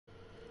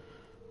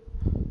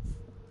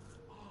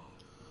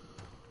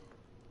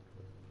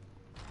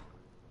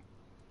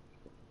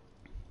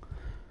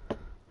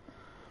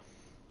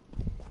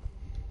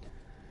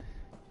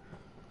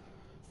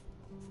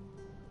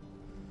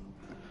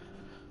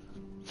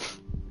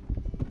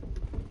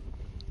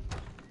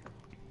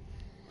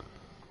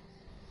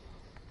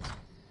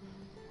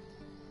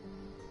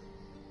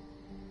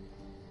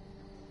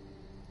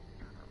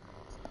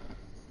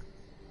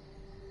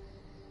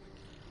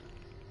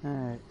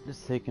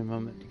Just take a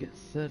moment to get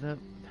set up.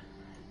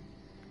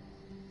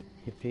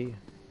 Hippie.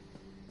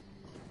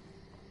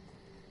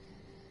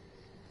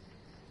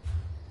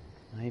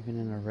 Am I even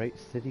in the right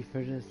city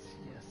for this?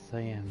 Yes,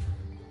 I am.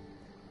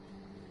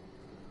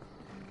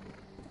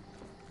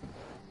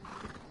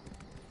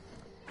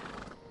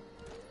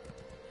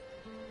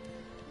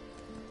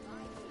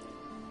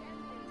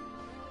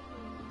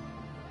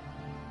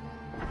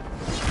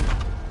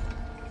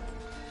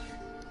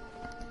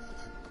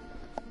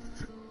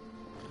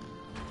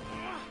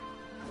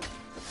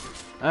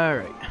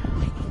 Alright,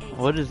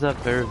 what is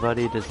up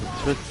everybody, this is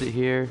Twisted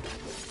here,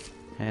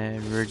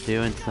 and we're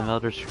doing some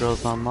Elder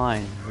Scrolls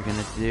Online. We're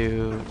gonna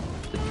do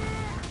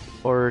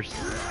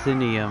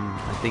Orsinium,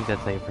 I think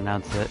that's how you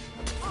pronounce it.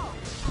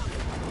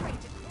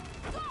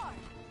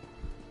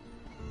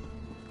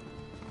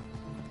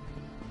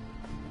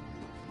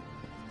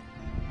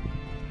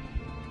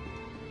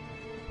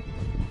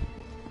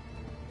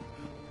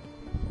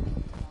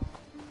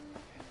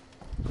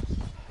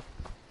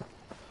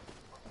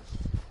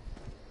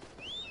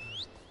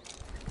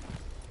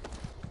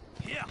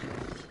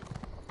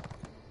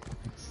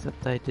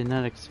 Except I did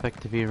not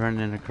expect to be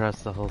running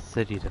across the whole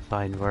city to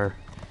find where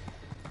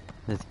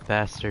this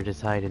bastard is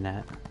hiding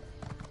at.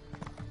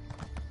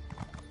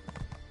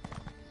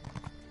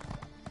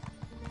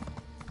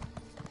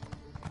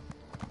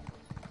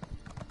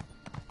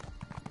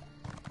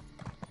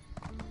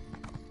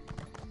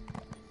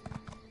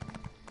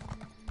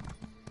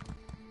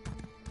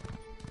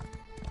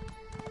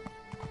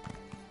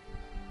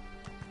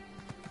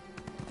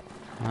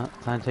 Well,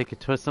 time to take a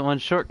twist on one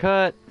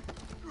shortcut!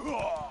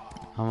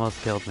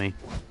 Almost killed me.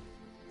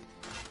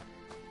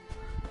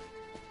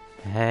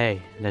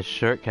 Hey, the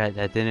shortcut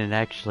that didn't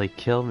actually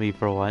kill me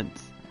for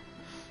once.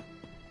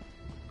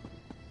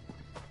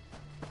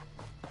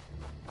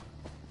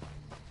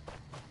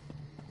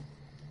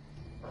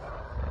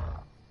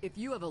 If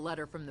you have a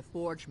letter from the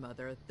Forge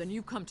Mother, then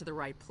you've come to the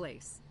right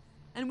place.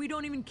 And we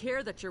don't even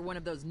care that you're one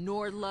of those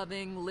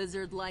Nord-loving,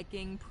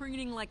 lizard-liking,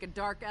 preening like a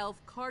dark elf,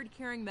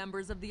 card-carrying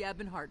members of the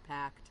Ebonheart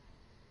Pact.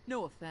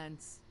 No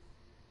offense.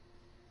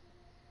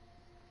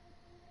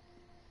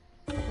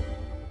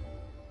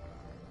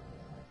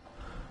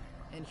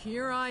 And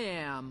here I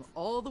am,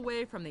 all the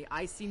way from the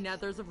icy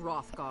nethers of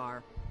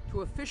Wrothgar,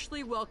 to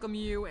officially welcome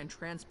you and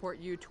transport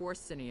you to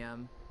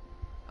Orsinium.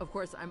 Of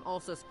course, I'm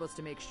also supposed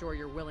to make sure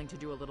you're willing to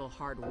do a little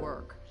hard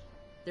work.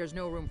 There's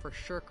no room for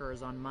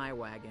shirkers on my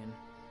wagon.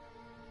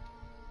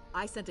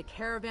 I sent a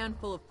caravan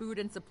full of food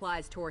and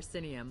supplies to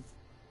Orsinium.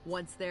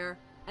 Once there,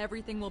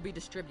 everything will be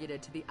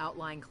distributed to the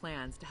outlying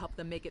clans to help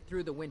them make it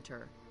through the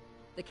winter.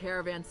 The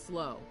caravan's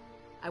slow.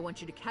 I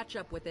want you to catch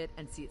up with it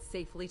and see it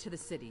safely to the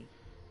city.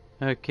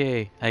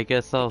 Okay, I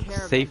guess I'll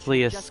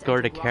safely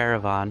escort a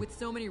caravan. With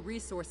so many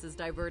resources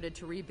diverted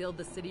to rebuild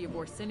the city of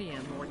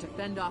Orsinium or to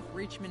fend off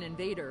Reachman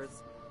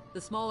invaders,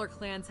 the smaller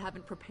clans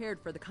haven't prepared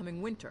for the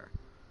coming winter.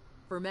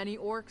 For many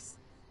orcs,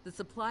 the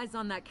supplies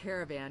on that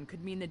caravan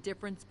could mean the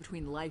difference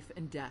between life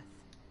and death.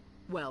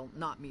 Well,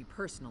 not me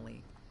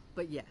personally,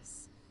 but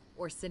yes.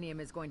 Orsinium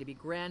is going to be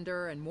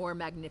grander and more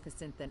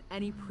magnificent than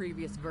any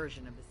previous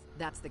version of this.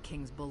 That's the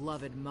king's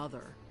beloved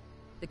mother.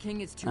 The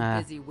king is too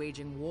busy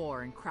waging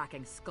war and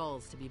cracking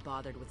skulls to be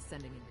bothered with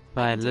sending in.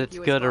 Fine, let's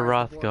go to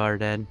Wrothgar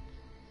then.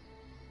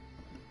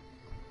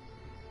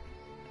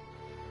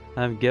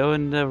 I'm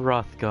going to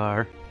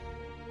Wrothgar.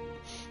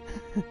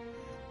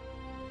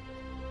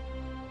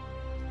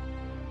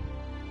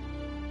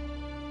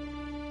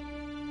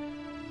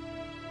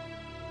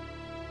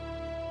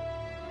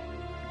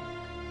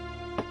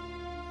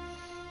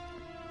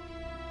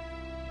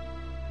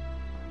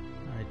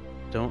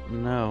 Don't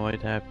know,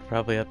 I'd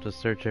probably have to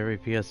search every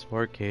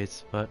PS4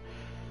 case, but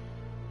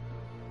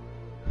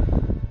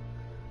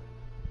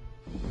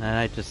and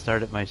I just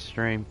started my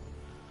stream.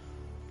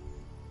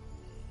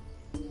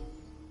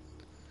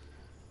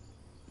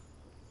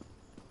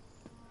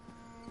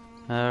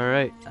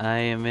 Alright, I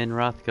am in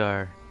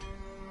Wrothgar.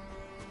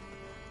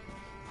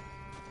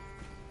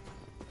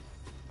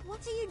 What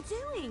are you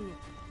doing?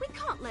 We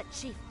can't let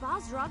Chief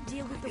Bozrog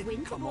deal with the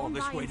Winterborn come all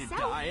this by way himself.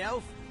 to die,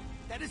 Elf?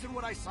 That isn't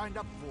what I signed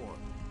up for.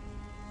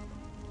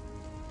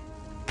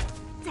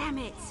 Damn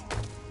it!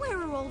 Where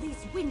are all these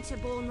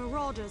Winterborn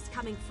marauders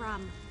coming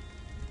from?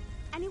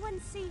 Anyone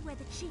see where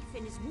the chief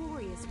and his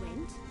warriors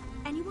went?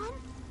 Anyone?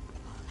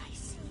 I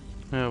see.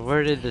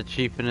 Where did the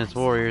chief and his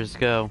warriors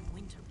go?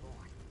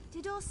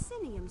 Did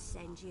Orsinium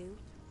send you?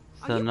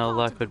 So no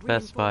luck with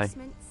Best Buy.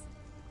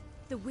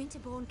 The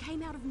Winterborn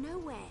came out of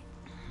nowhere.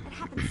 It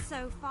happened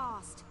so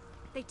fast.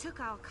 They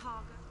took our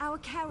cargo. Our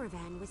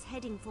caravan was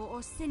heading for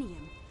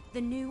Orsinium,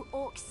 the new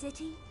orc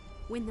city,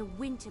 when the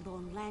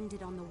Winterborn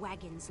landed on the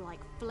wagons like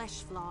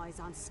flesh flies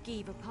on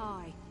skeever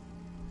pie.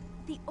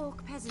 The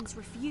orc peasants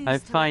refused I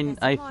find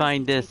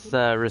this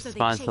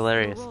response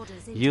hilarious.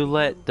 You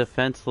let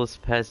defenseless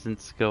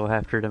peasants go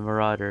after the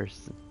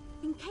marauders.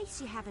 In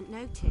case you haven't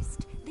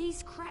noticed,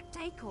 these cracked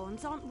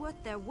acorns aren't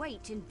worth their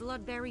weight in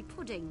bloodberry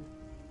pudding.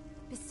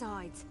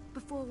 Besides,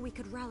 Before we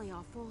could rally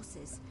our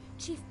forces,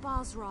 Chief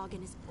Basrog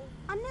and his...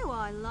 I knew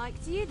I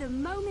liked you the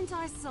moment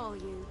I saw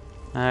you.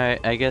 Alright,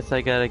 I guess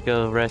I gotta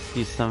go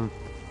rescue some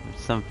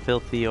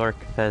filthy orc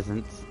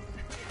peasants.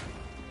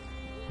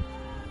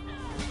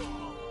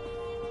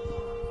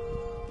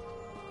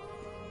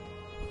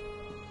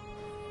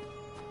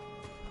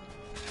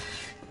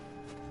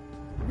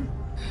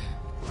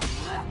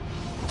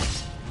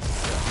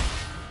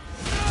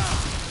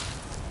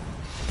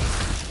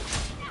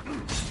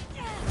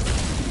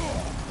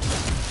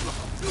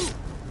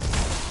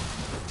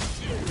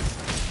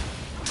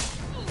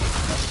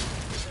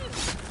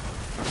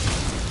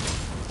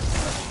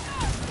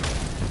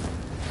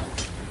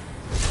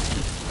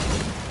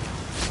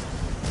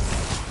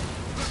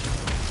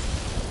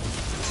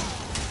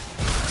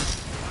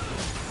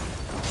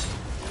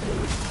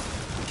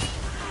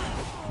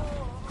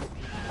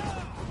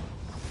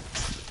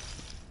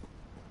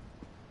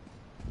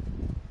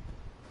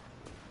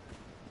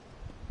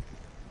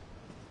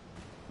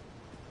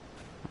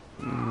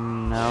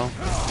 No,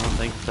 I don't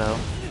think so.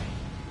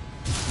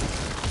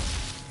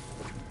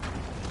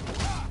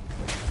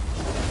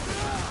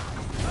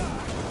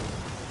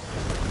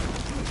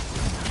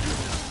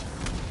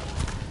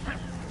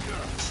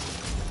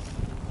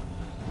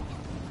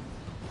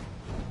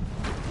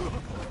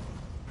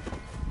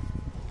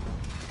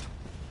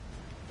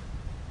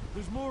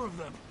 There's more of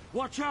them.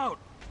 Watch out!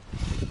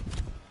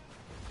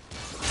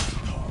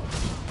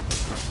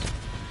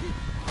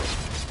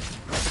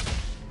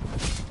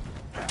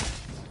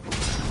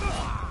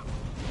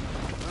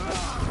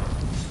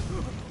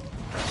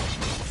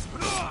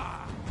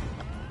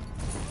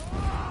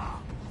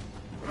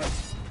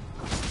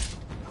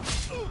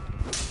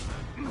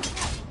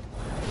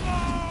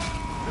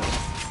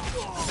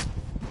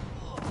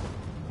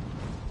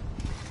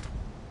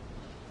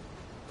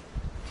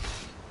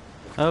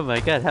 Oh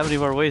my god, how many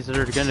more waves are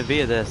there gonna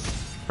be of this?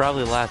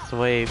 Probably last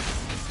wave.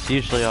 It's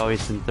usually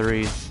always in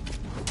threes.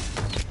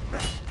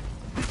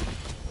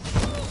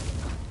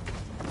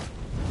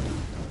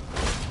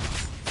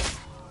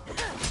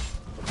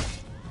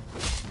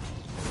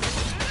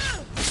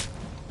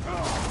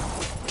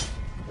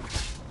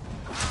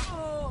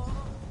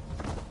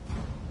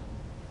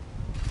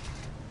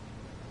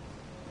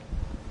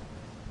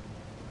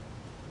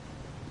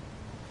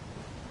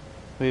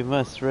 We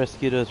must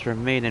rescue those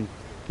remaining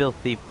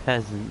filthy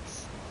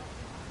peasants.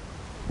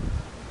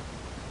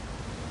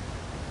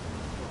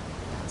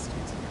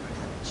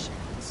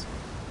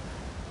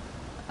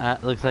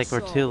 Looks like we're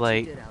too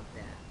late.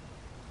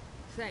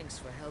 Thanks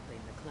for helping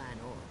the clan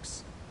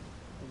orcs.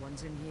 The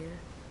ones in here,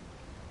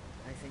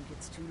 I think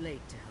it's too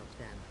late to help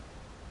them.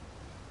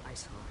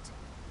 Iceheart.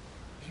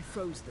 He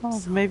froze them.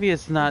 Oh, maybe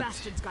it's not. The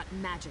bastards got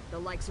magic, the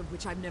likes of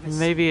which I've never seen.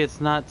 Maybe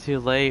it's not too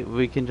late.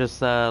 We can just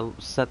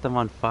set them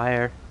on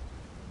fire.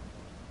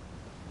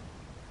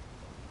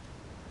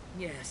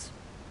 Yes,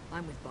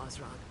 I'm with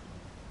Basrog.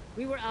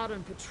 We were out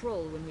on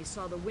patrol when we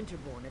saw the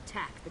Winterborn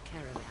attack the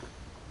caravan.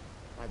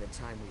 By the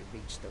time we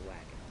reached the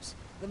wagons,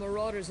 the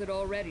marauders had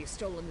already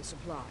stolen the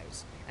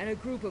supplies, and a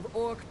group of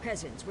orc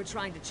peasants were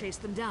trying to chase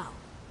them down.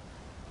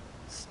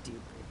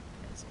 Stupid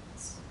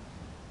peasants.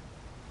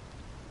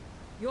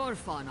 You're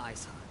Fawn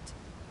Iceheart.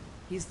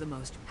 He's the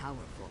most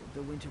powerful of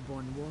the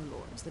Winterborn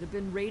warlords that have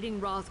been raiding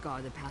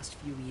Wrothgar the past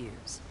few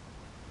years.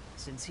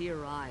 Since he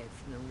arrived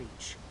from the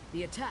Reach,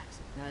 the attacks...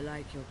 I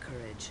like your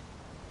courage,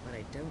 but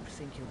I don't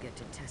think you'll get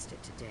to test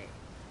it today.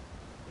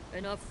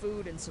 Enough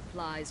food and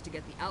supplies to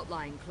get the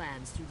outlying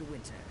clans through the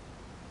winter.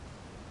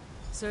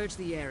 Search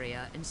the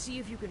area and see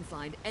if you can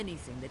find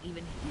anything that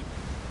even hidden.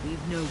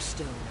 Leave no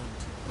stone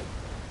unturned.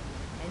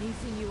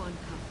 Anything you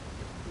uncover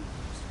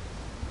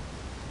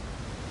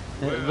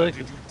proves. Where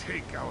did you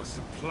take our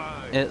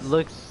supplies? It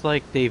looks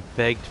like they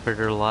begged for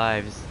their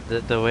lives,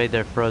 the way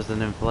they're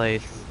frozen in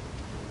place.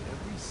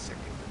 Every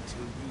second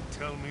until you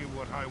tell me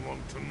what I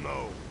want to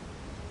know.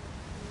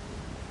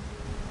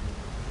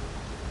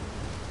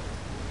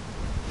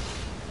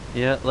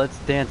 Yeah, let's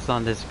dance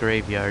on this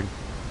graveyard.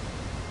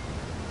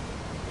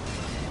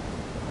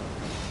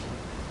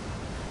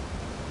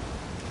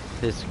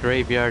 This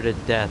graveyard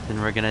of death,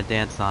 and we're gonna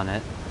dance on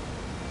it.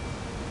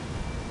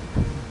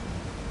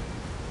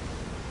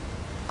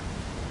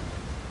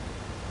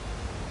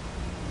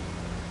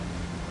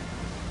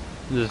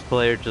 This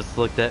player just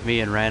looked at me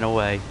and ran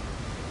away.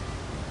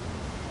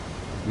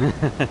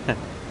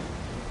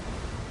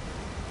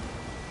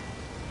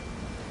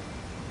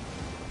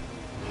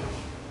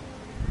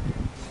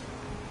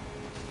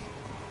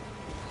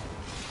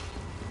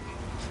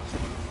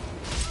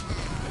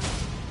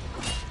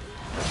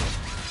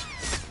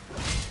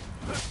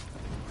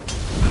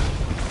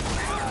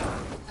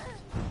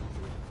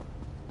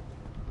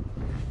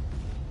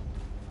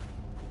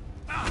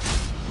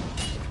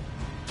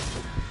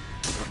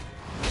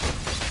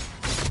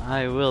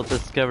 I will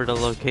discover the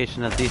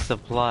location of these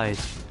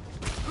supplies.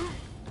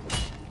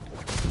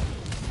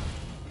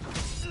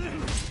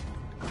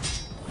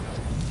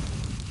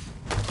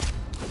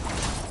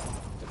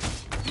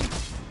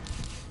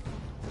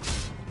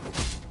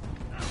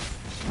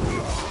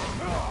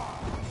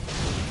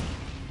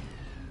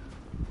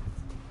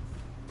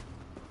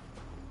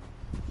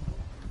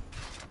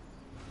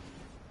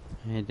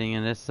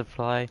 this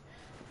supply.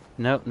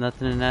 Nope,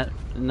 nothing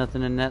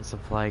in that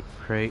supply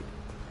crate.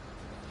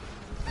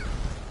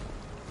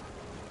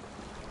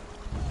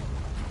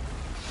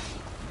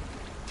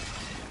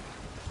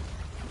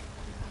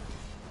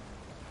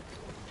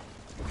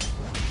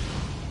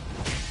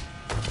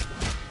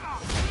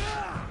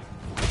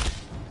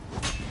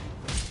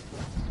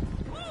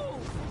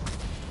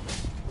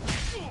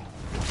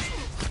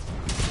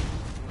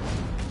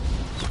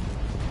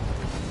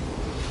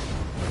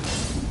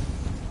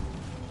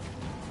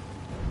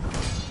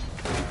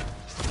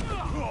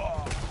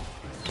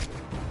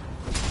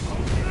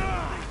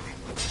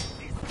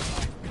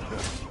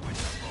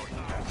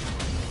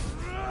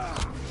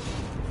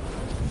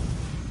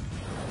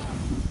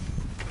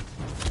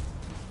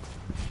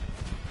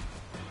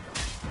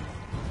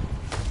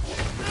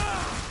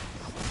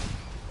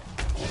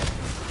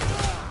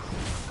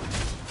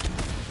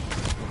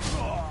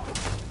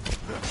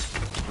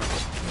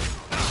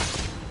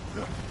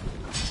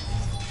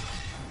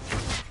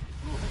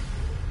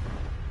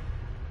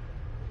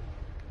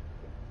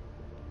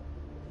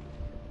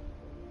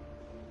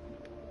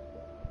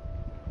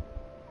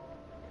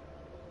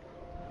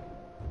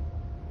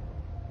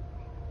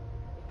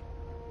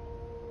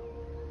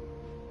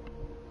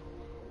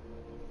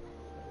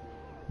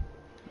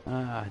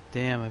 Ah,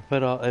 damn! I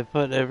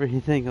put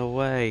everything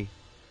away.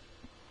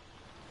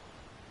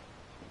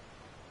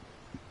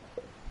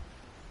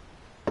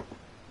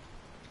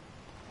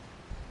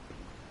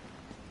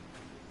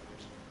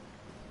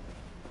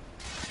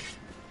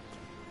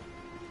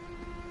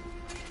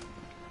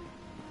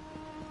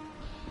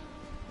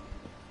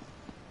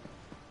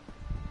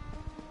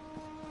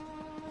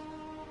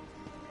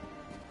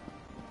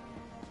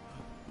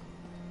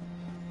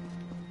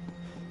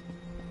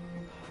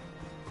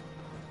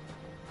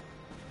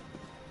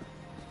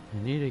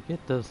 I need to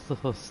get those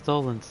little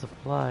stolen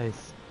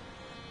supplies.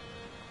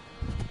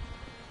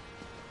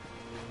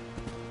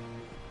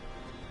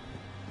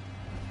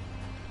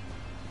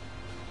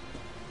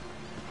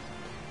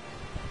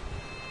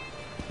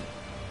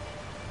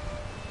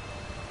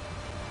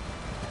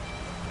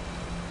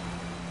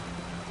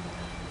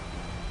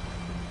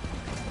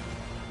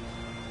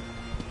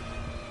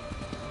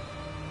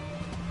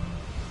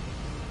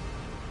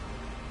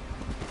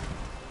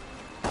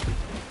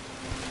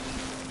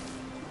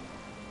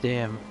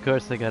 Damn, of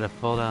course I gotta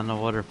fall down the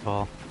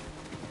waterfall.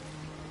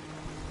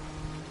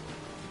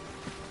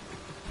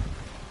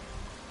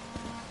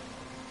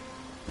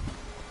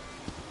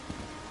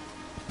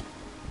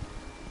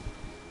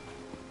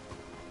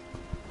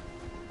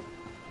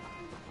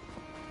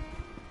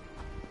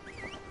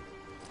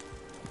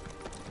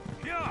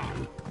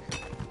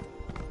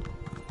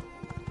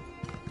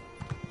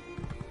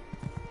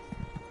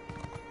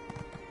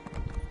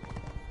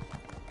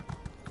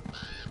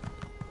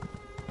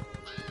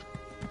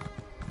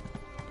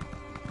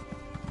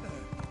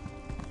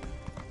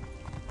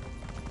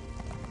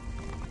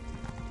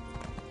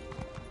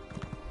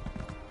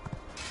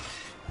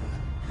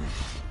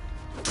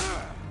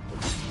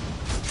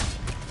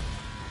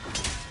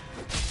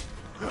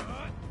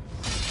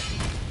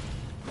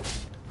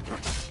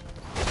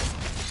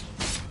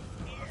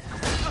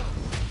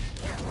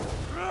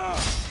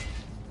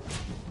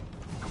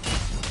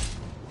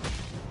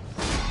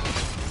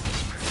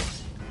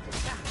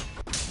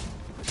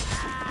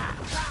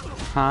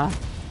 Huh?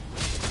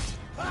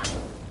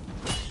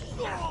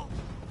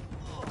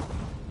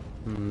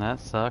 That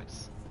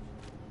sucks.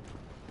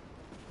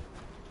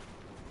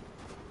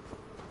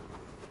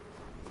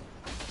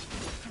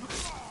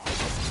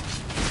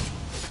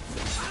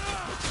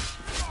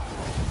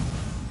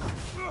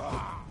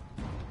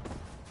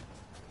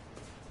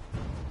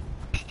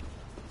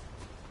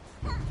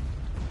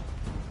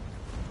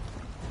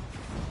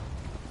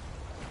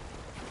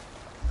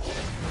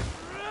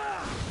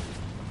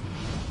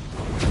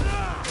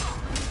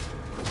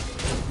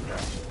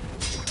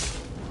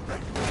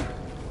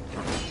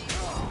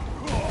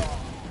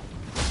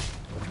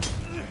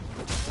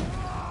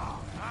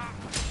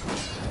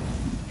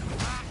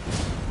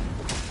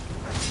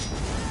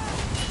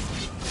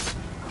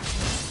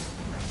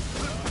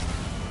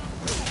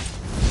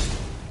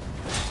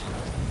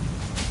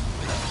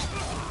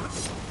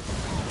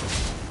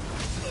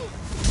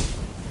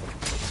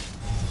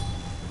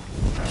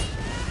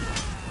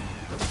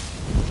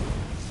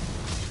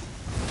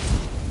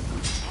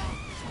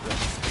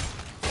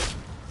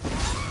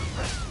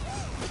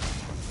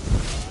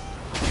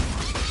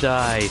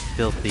 Die,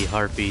 filthy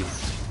harpies.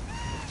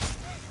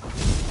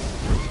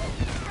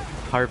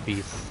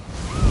 Harpies.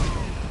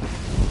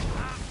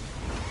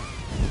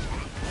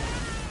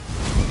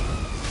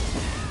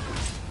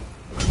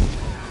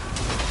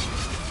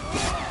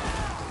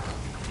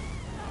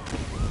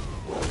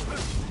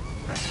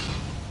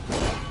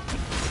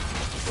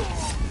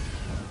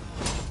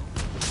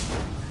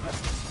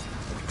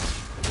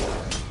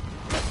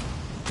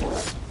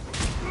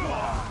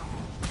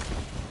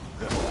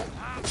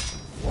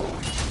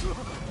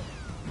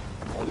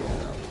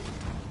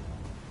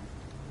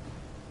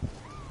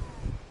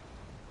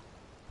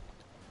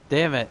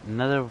 Damn it,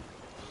 another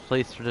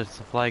place for the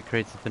supply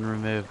crates has been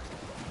removed.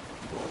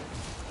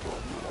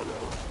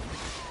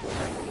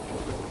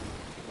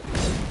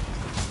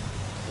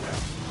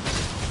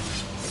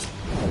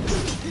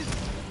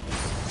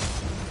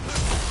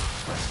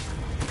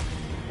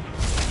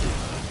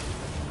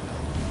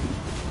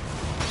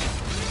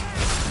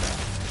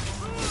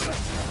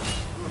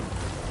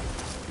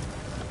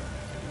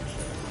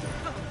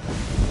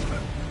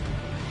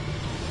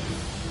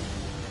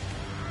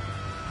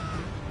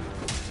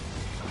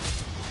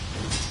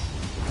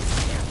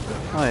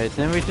 Wait,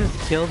 didn't we just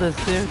kill this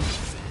dude?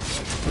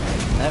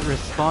 That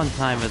respawn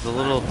time is a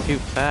little too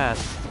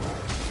fast.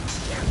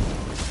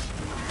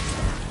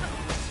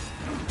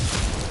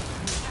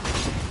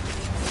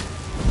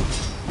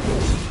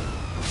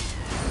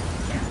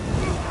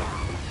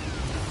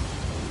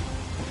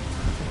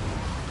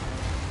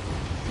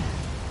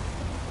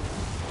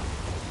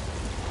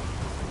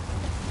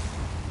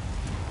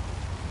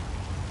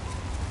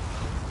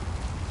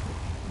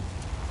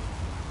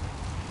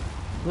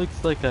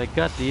 Looks like I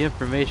got the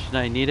information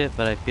I needed,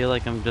 but I feel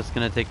like I'm just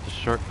gonna take the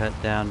shortcut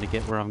down to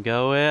get where I'm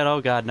going. Oh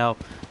god, no.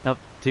 Nope,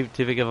 too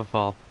big of a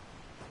fall.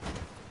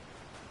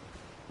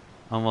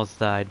 Almost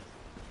died.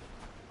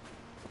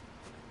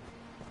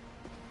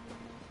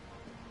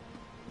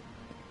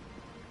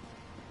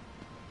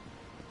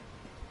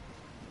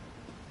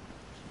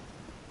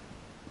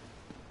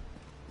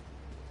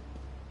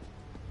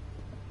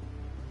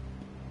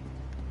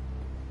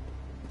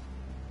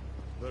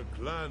 The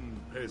clan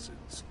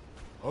peasants.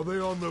 Are they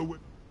on their way?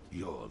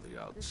 You're the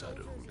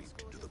outsider who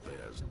leaped into the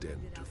bear's den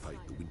to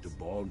fight the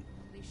Winterborn?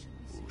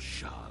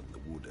 Shan, the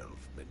wood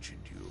elf,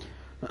 mentioned you.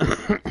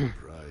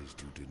 Surprised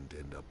you didn't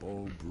end up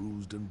all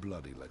bruised and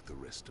bloody like the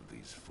rest of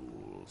these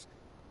fools.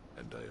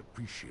 And I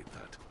appreciate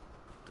that.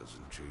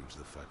 Doesn't change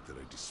the fact that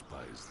I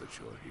despise that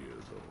you're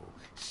here, though.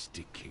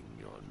 Sticking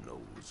your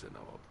nose in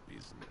our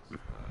business.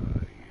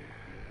 Ah,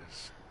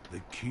 yes.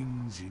 The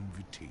king's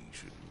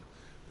invitation.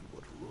 And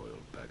what royal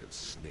bag of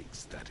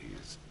snakes that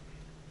is.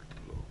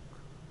 Look,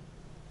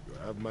 you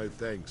have my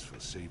thanks for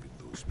saving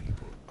those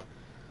people.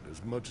 And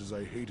as much as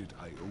I hate it,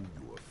 I owe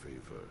you a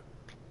favor.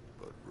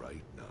 But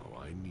right now,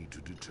 I need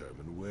to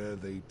determine where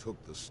they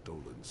took the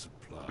stolen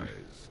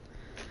supplies.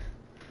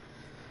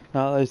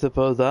 Well, I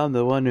suppose I'm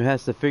the one who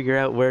has to figure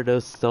out where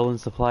those stolen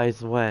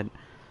supplies went.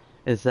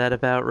 Is that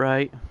about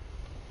right?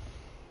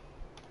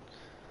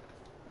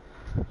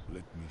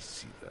 Let me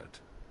see that.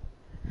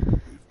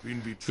 We've been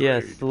betrayed.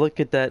 Yes, look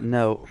at that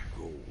note. For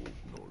gold,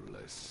 no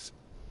less.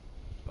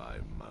 By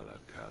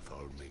Malakath,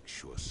 I'll make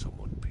sure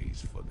someone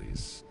pays for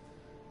this.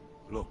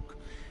 Look,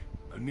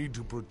 I need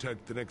to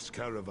protect the next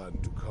caravan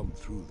to come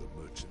through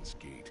the Merchant's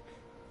Gate.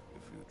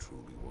 If you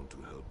truly want to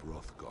help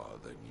Wrothgar,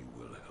 then you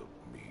will help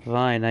me.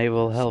 Fine, I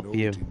will help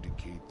you. This note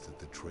indicates that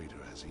the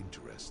traitor has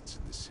interests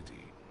in the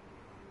city.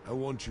 I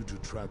want you to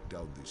track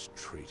down this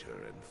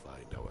traitor and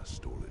find our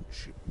stolen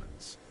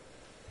shipments.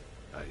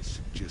 I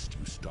suggest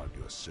you start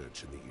your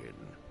search in the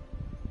inn.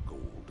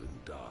 Gold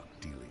and dark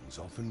dealings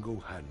often go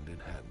hand in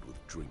hand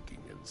with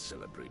drinking and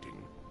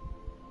celebrating.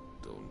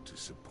 Don't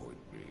disappoint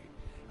me.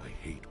 I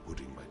hate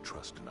putting my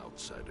trust in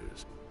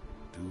outsiders.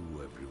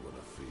 Do everyone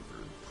a favor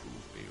and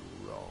prove me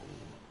wrong.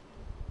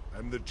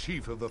 I'm the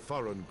chief of the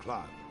Furran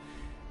clan,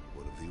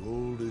 one of the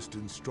oldest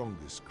and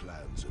strongest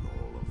clans in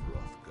all of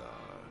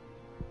Wrothgar.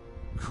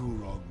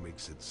 Kurog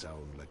makes it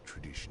sound like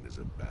tradition is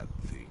a bad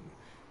thing.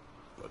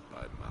 But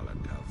by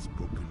Malakath's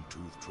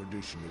broken-tooth,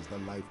 tradition is the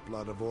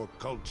lifeblood of our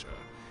culture.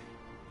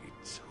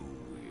 It's who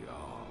we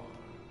are.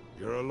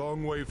 You're a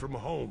long way from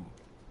home,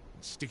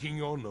 and sticking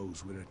your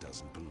nose where it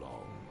doesn't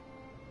belong.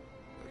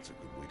 That's a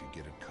good way to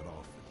get it cut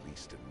off, at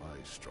least in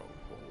my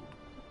stronghold.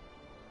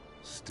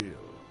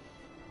 Still,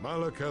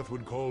 Malakath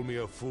would call me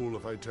a fool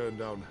if I turned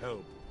down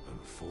help.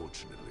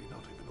 Unfortunately,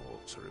 not even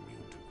orcs are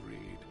immune to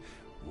greed.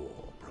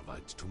 War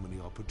provides too many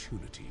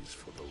opportunities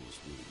for those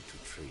willing to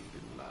trade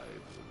in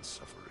lives and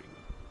suffering.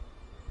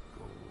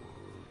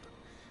 Gold.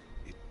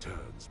 It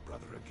turns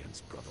brother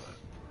against brother.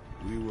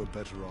 We were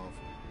better off.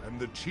 I'm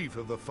the chief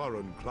of the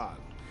Furran clan.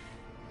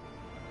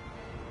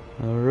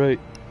 Alright.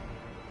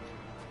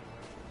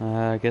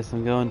 I guess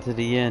I'm going to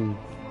the inn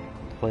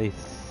place.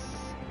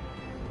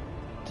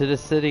 To the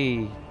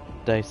city,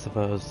 I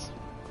suppose.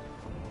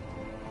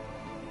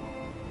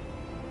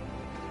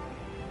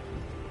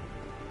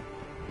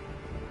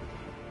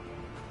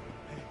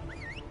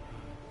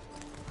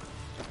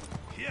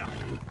 Yeah.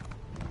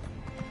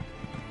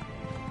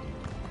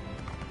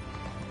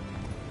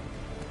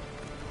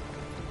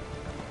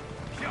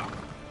 Yeah.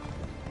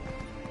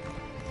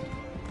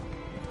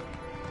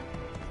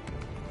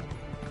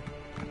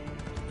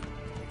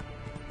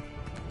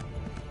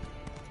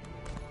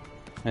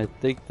 I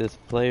think this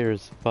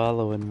player's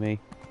following me.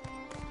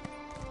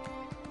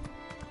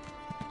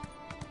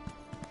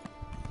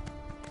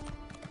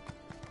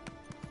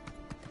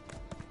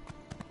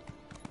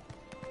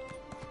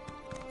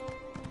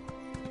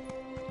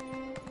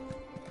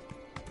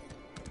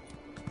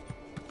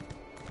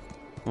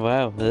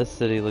 Wow, this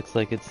city looks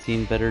like it's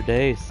seen better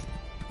days.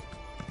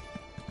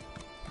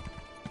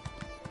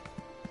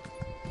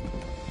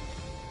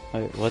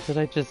 Wait, what did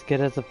I just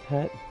get as a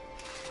pet?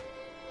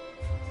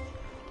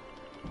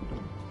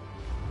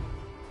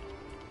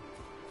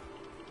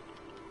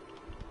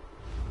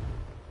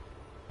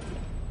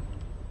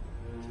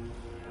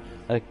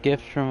 A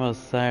gift from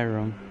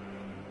Orsinium.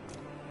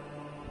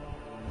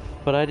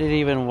 But I didn't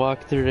even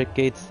walk through the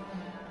gates.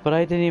 But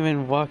I didn't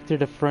even walk through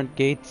the front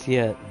gates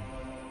yet.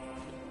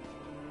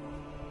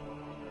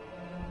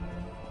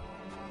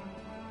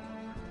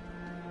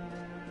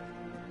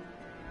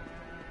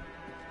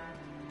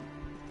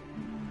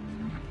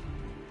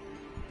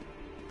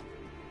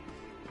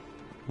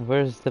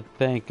 Where's the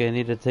bank? I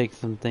need to take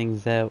some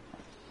things out.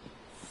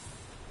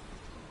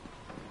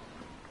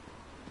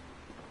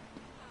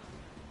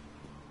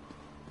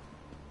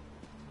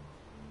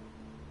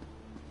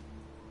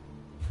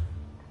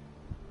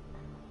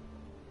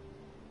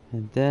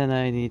 And then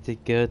I need to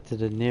go to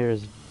the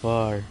nearest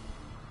bar.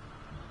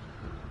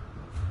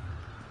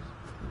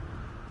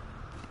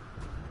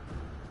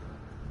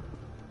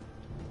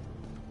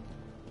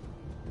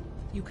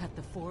 You cut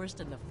the forest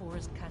and the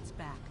forest cuts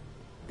back.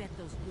 Bet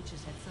those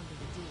witches had something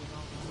to do with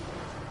all these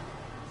wars.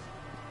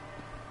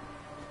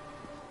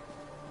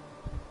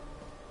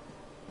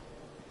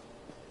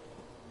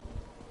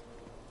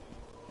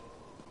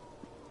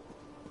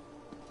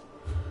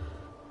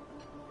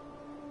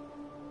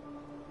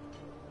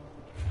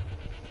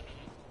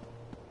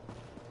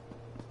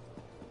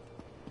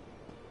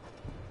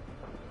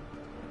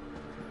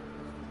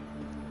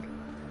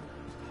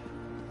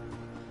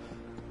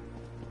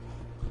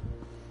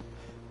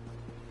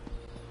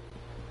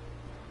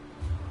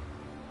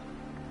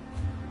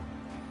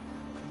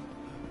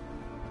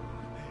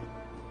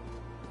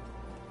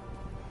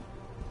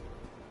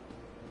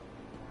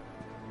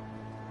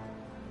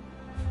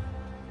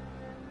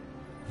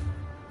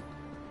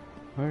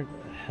 Where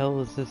the hell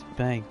is this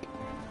bank?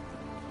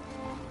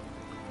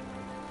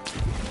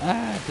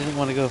 Ah, I didn't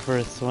want to go for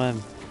a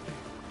swim.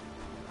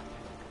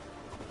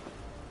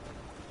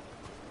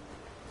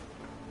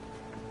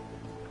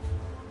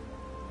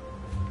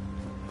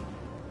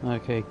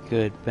 Okay,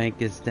 good. Bank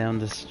is down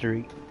the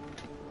street.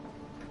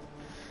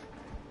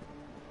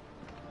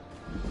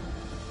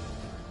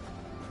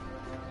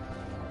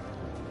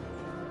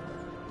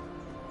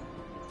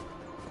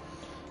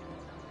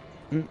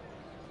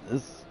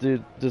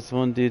 This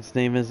one dude's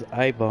name is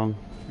Ibong.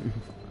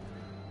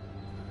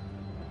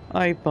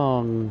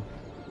 Ibong.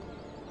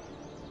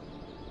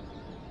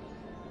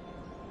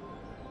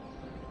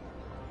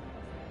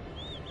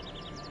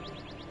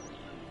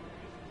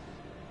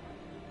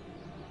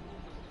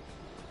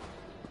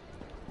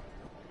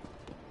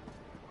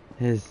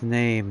 His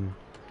name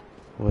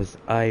was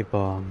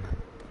Ibong.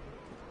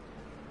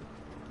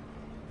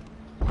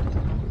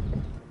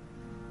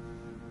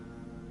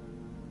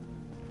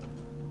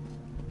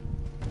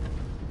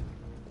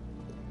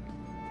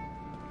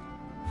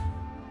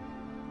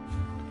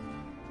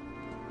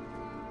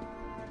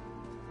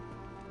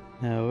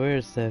 Now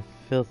where's that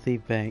filthy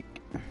bank?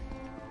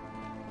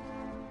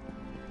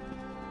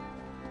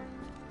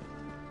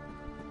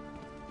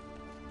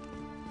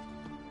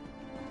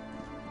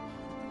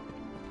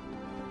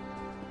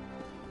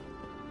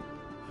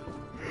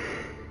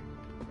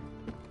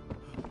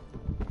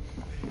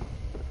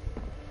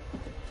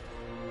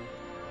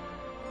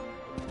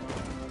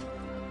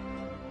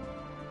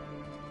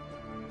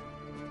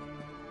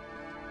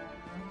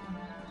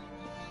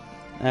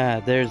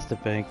 Ah, there's the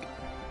bank.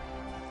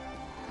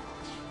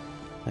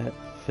 That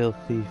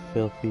filthy,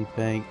 filthy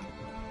bank.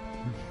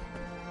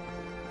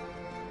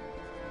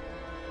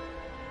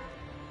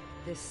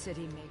 This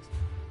city makes...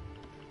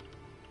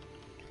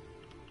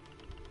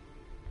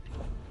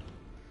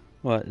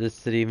 What, this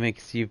city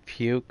makes you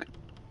puke?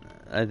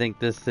 I think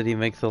this city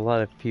makes a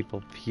lot of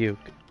people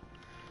puke.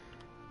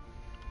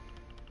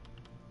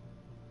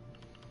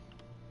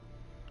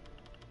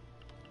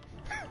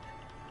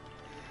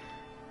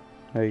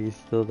 Are you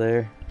still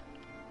there?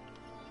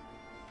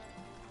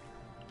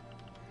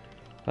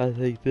 I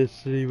think this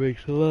city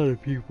makes a lot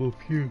of people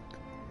puke.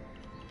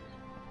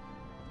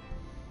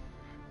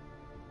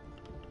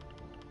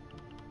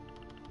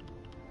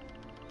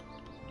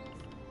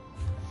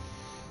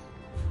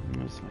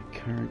 What's my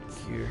current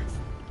gear?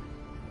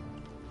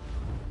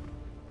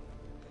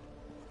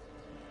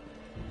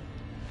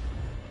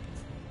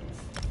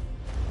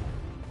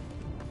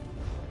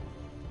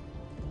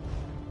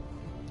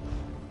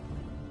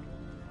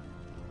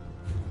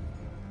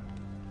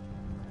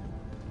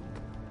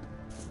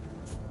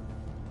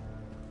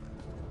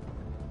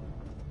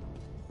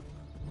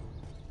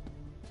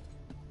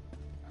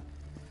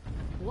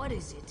 What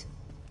is it?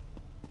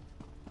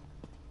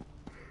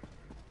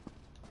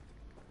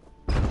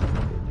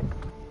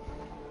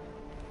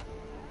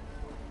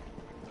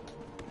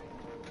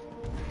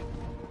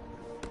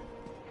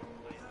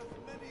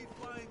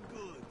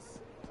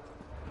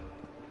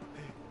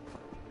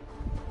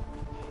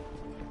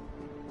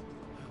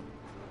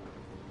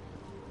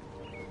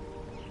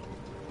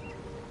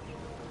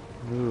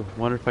 Ooh,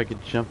 wonder if I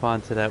could jump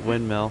onto that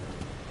windmill.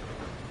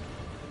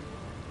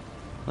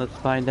 Let's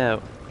find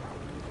out.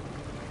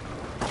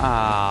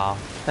 Ah,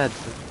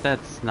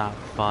 that's not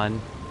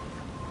fun.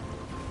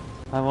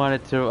 I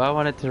wanted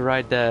to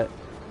ride that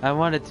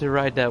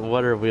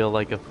water wheel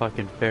like a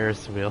fucking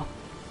Ferris wheel.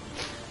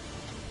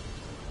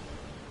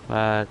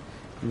 But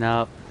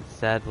no,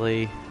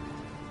 sadly,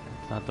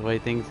 that's not the way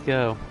things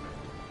go.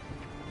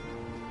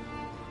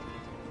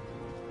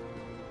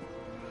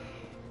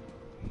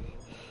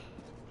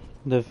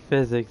 The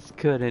physics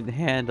couldn't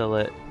handle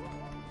it.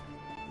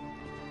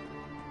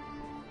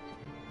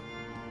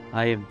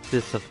 I am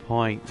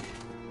disappointed.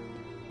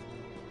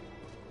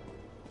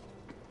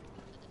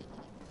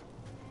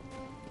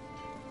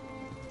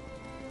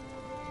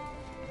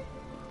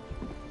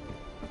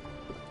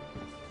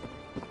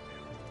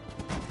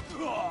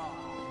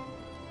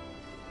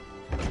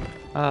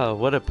 Oh,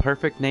 what a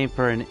perfect name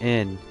for an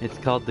inn. It's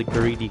called the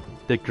Greedy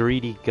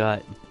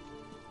Gut.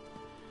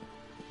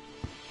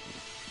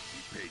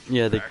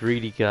 Yeah, the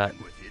Greedy Gut.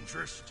 With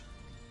interest?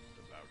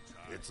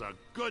 It's a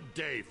good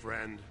day,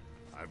 friend.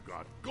 I've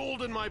got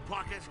gold in my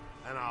pocket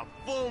and a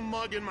full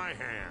mug in my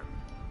hand.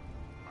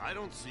 I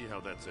don't see how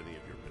that's any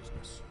of your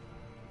business.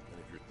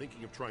 And if you're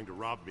thinking of trying to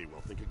rob me,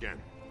 well, think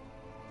again.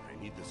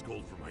 I need this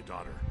gold for my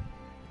daughter.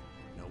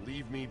 Now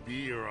leave me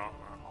be or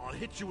I'll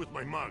hit you with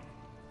my mug.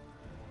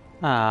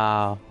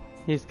 Oh,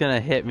 he's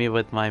gonna hit me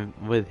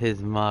with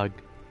his mug.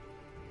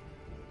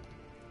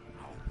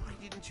 Oh, why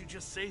didn't you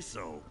just say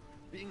so?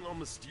 Being all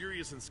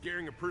mysterious and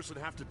scaring a person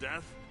half to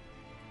death?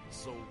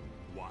 So,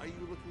 why are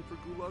you looking for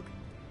Gulag?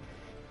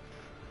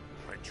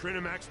 My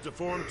Trinamax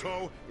deformed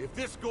toe, if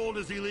this gold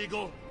is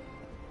illegal,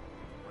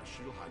 my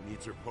Shilha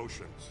needs her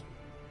potions.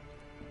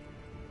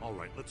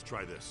 Alright, let's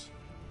try this.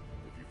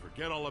 If you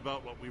forget all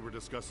about what we were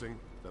discussing,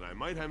 then I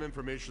might have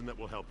information that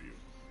will help you.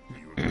 Do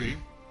you agree?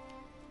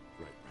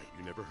 Right.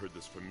 You never heard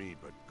this from me,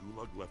 but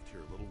Gulag left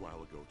here a little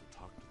while ago to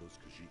talk to those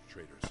Khajiit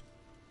traders.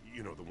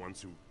 You know, the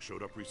ones who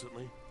showed up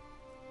recently?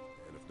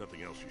 And if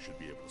nothing else, you should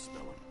be able to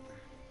smell them.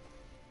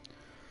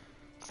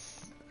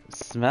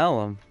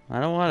 Smell him? I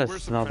don't want to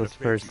smell this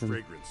person.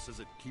 Fragrance says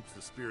it keeps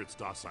the spirits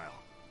docile.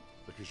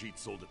 The Khajiit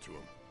sold it to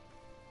him.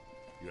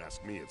 You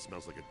ask me, it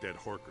smells like a dead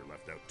horker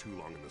left out too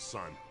long in the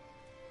sun.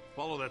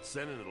 Follow that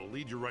scent and it'll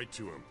lead you right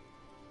to him.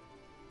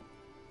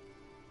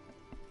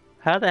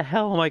 How the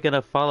hell am I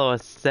gonna follow a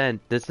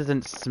scent? This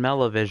isn't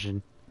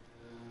smell-o-vision.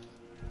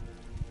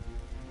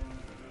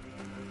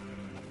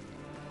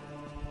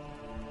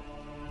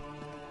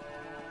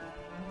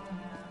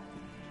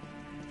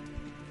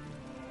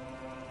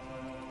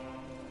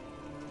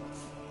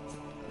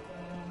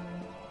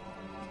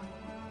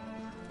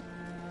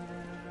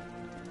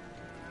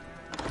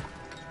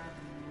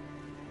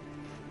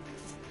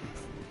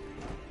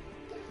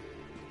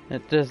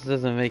 It just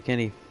doesn't make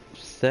any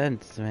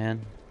sense, man.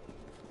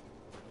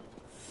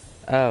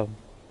 Oh.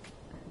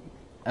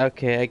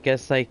 Okay, I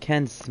guess I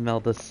can smell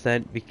the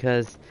scent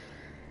because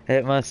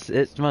it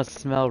must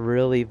smell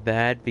really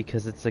bad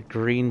because it's a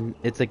green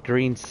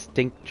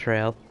stink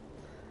trail.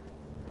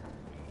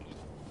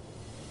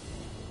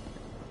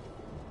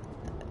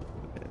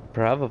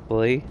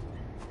 Probably.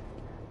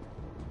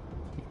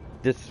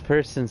 This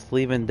person's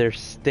leaving their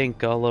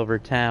stink all over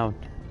town.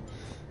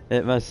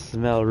 It must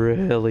smell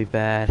really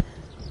bad.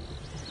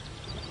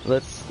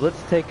 Let's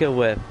take a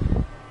whiff.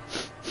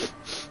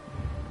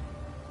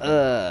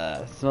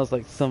 Smells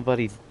like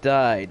somebody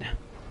died.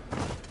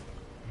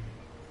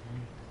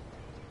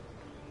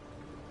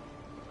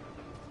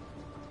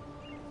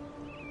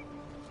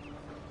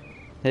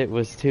 It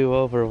was too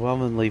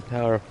overwhelmingly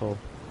powerful.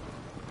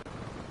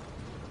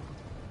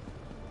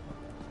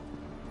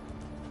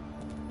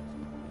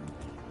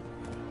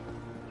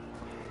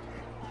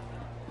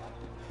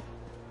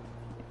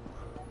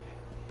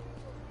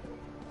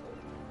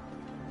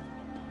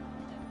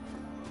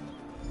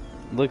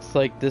 Looks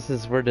like this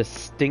is where the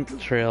stink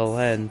trail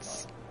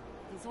ends.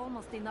 It's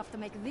almost enough to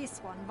make this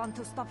one want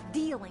to stop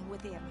dealing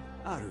with him.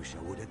 Arusha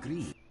would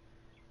agree.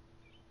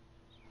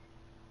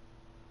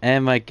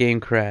 And my game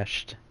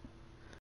crashed.